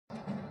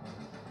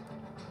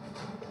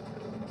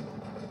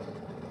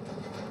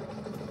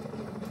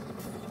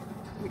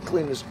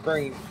clean the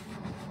screen.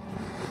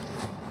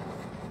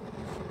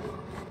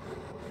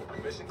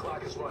 Mission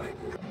clock is running.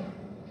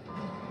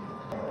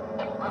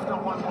 Left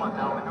on 1-1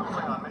 now,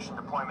 maneuvering on mission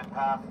deployment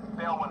path.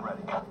 Fail when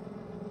ready.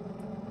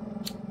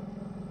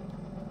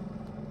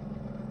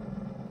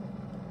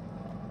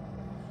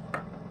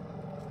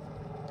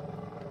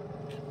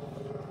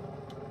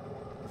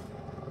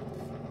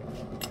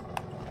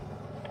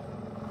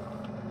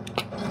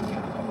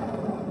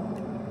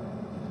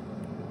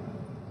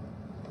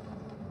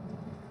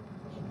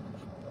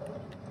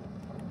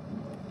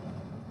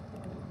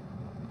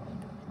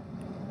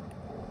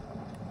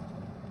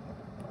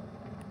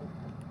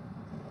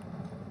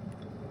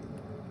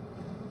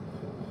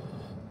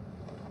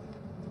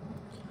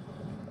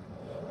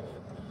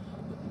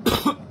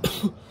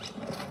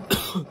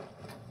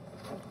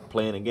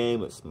 'Playing a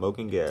game with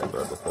smoking gas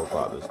right before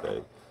Father's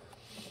Day.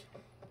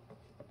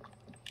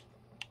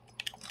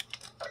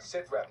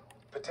 Sit rep.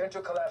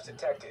 Potential collapse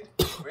detected.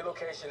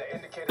 Relocation to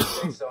indicated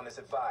safe zone is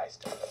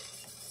advised.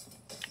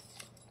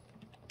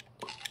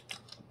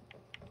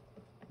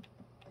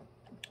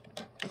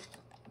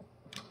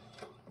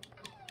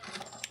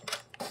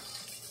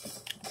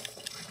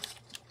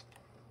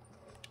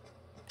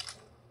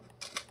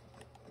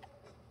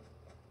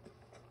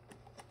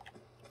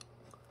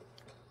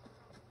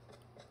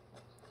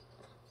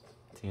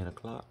 $10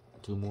 o'clock.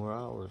 2 more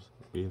hours.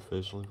 Be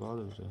officially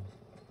Father's Day.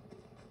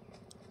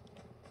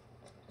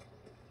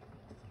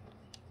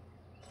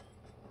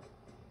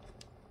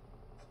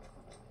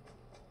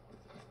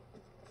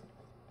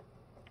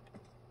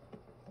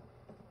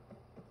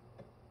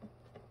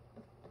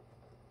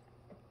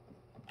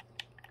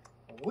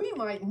 We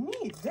might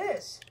need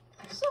this.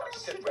 Someone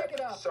Sit should rep. pick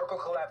it up. Circle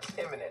collapse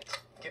imminent.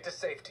 Get to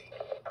safety.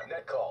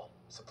 Net call.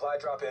 Supply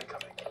drop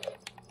incoming.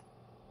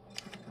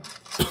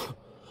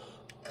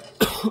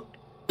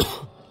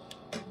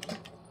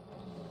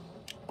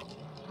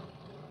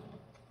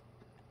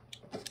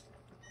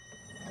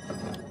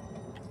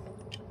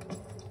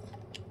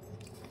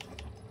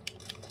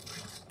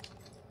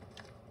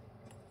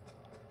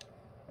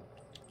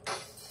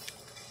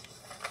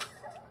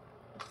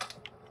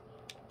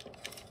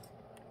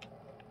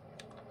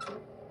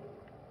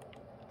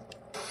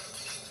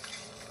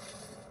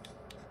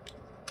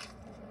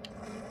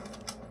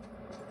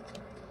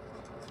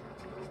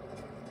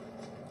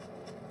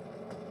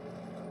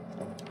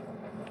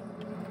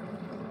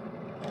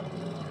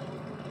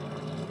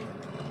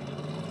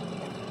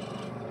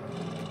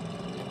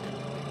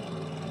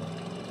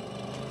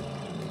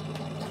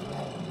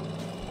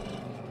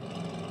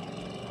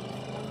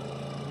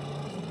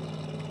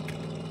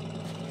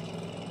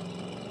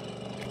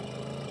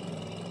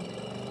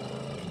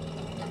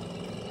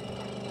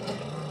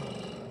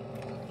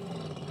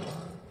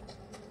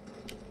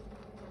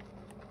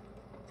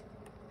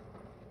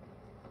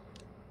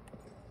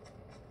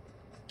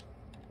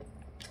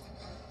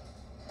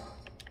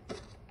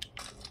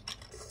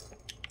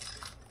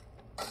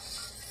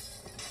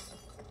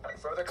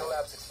 Further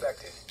collapse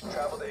expected.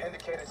 Travel to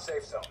indicated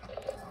safe zone.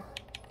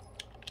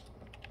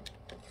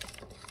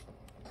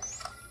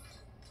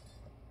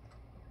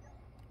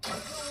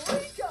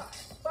 Eureka!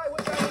 By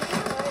which I mean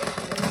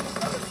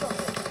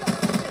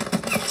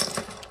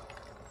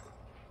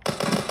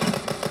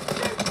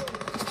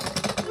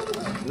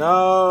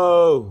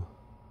No!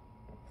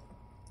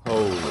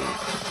 Holy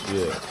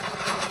shit.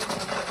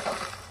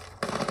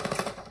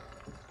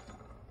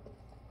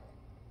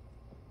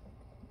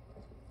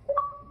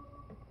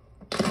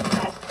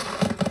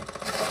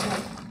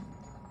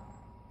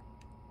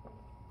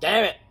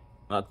 Damn it!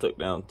 I took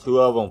down 2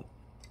 of them.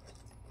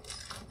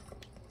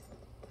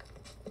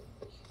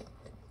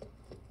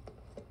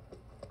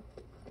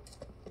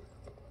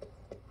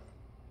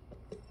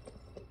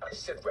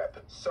 Sit rep.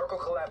 Circle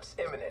collapse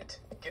imminent.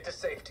 Get to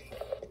safety.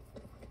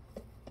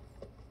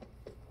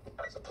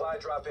 Supply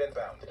drop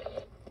inbound.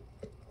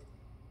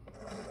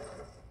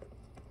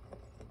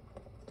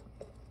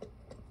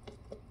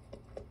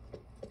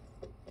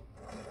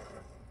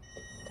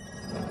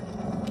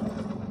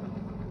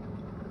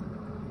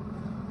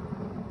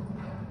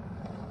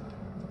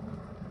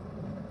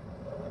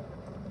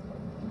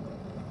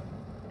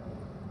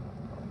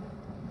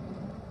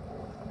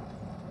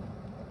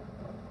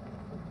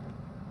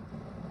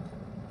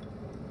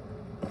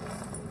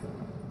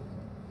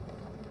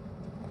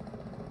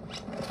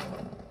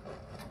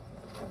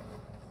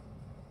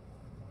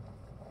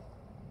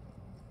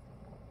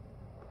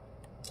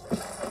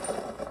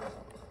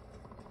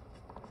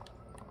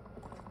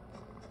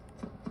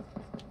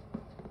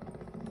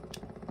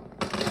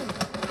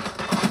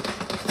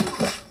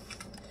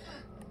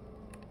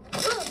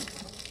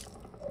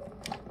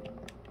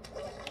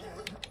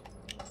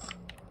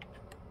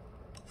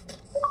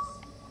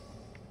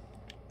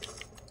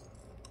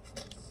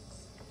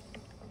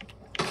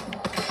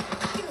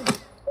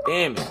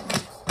 Damn it.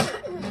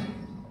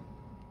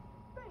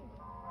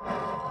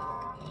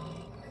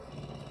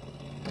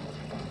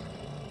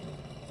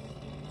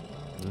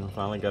 I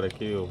finally got a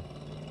kill.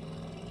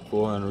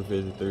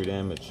 453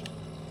 damage.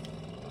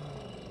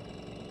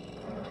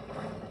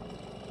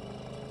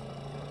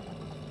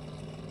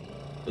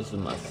 This is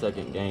my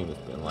second game that's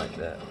been like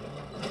that.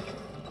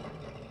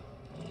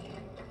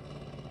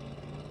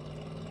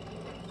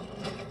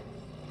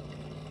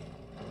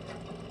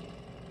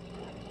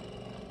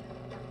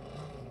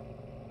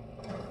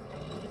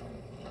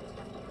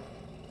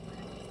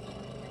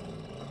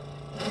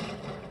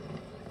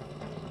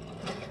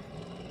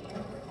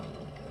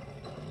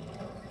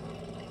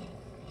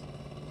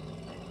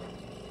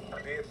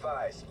 Be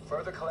advised,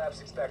 further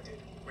collapse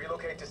expected.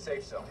 Relocate to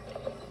safe zone.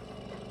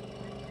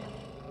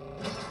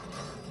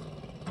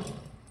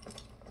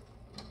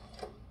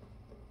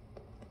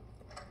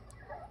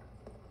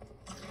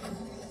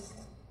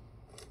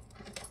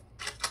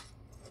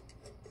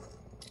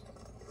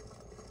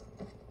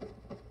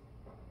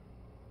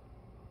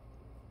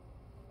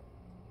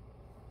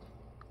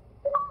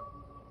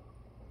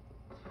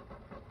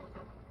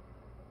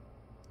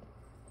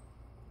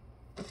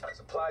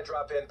 Supply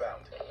drop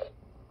inbound.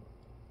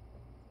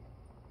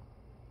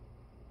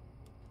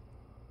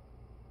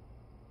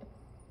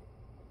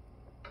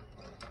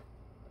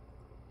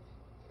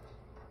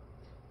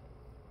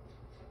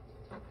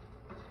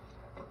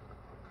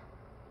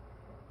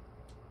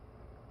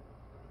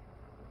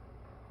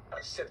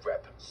 Sit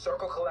rep.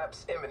 Circle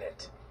collapse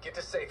imminent. Get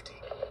to safety.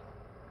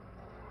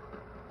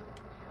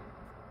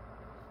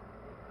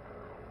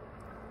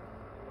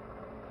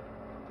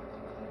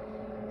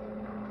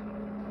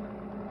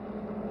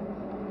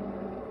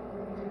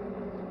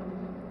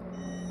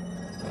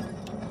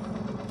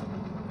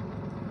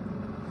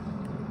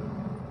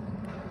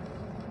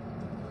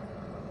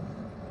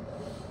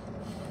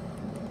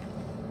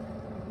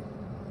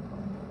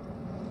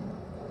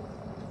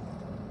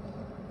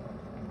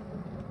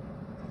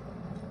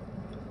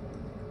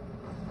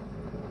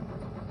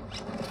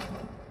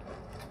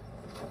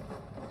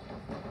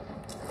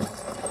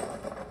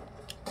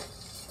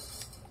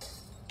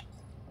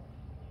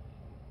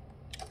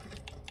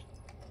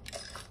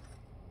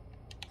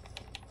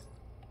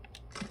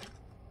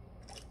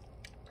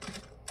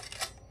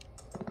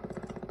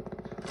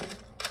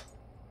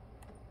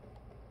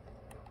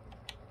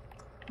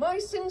 My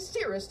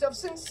sincerest of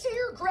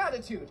sincere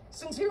gratitude.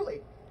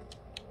 Sincerely.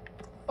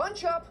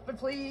 Bunch up, but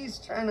please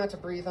try not to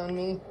breathe on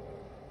me.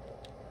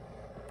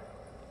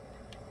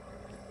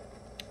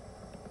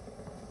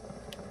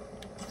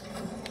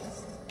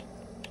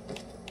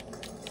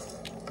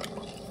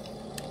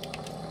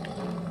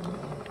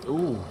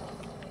 Ooh.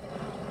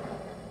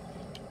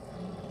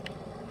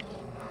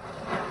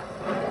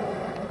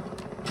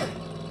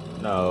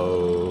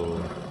 No.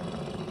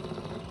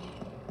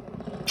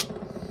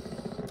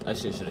 That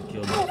shit should have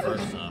killed me the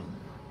first time.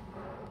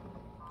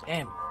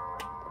 Damn.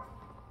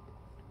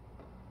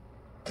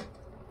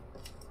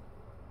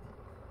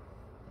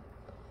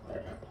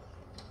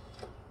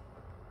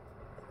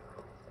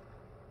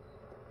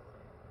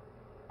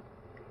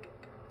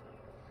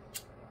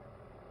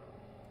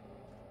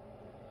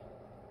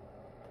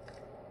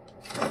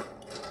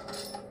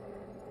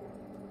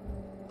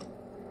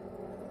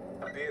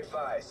 Be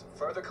advised,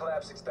 further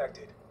collapse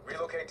expected.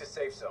 Relocate to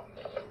safe zone.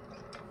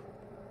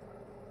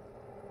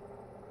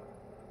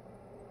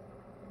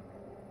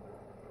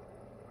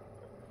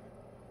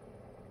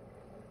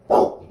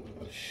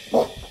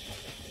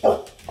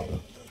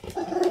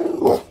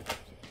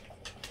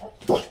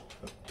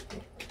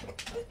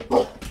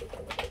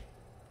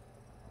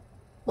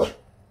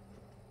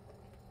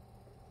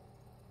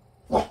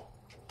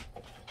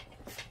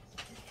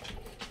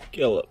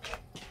 Kill it.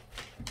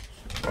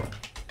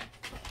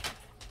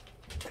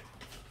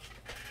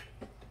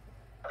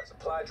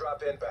 Supply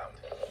drop inbound.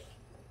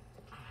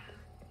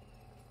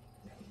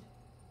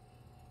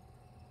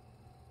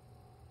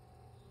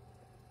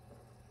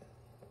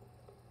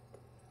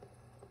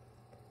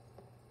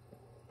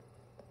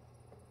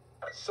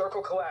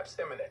 Circle collapse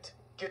imminent.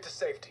 Get to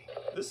safety.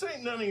 This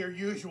ain't none of your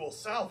usual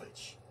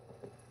salvage.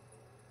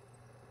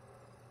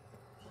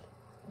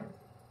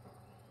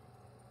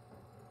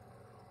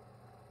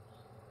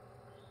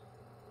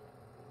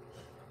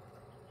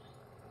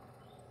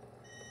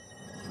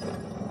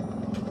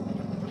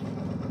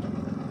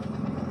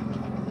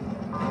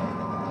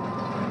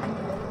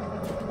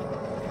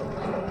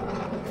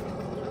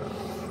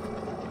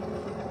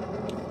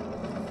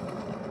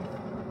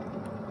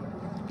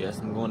 Guess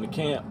I'm going to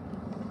camp.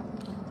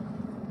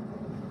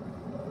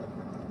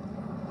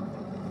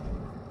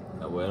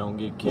 That way I don't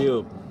get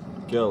killed.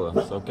 Kill her.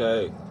 It's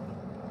okay.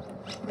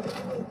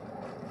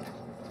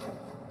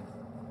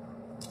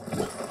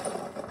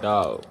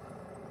 Dog.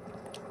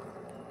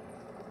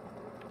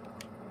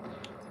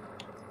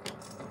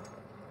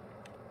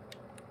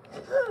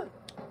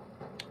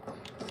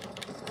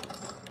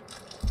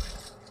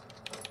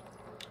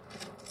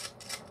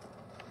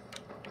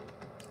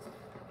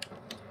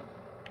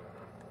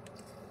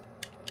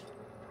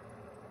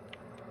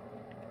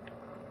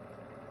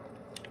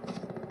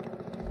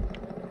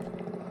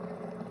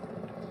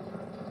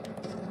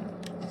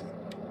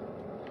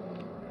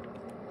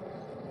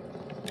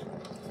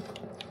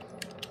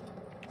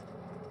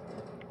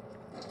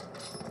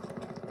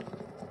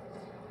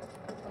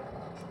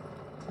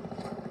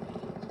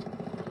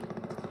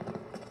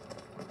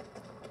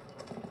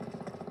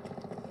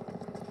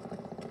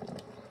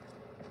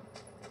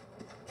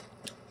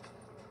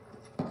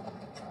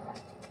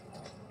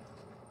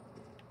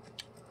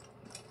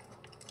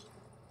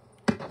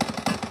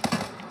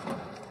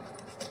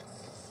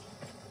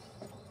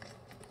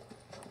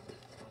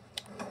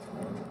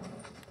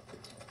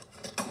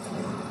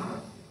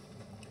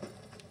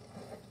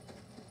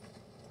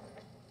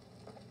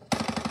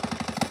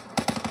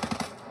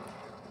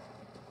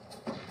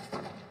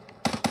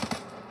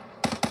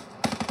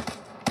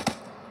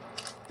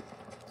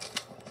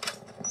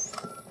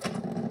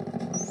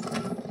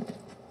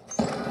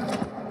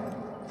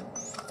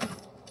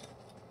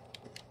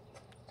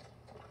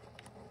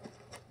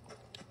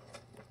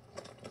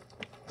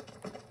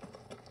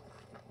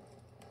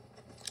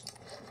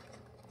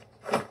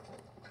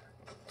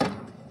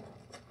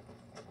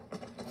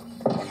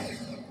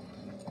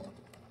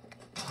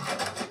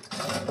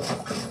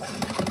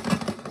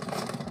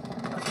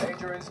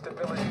 Major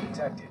instability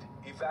detected.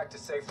 Evac to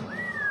safety.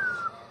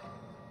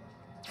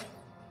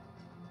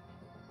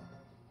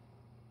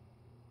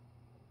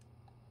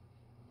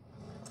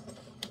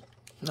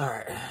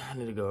 Alright, I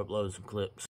need to go upload some clips.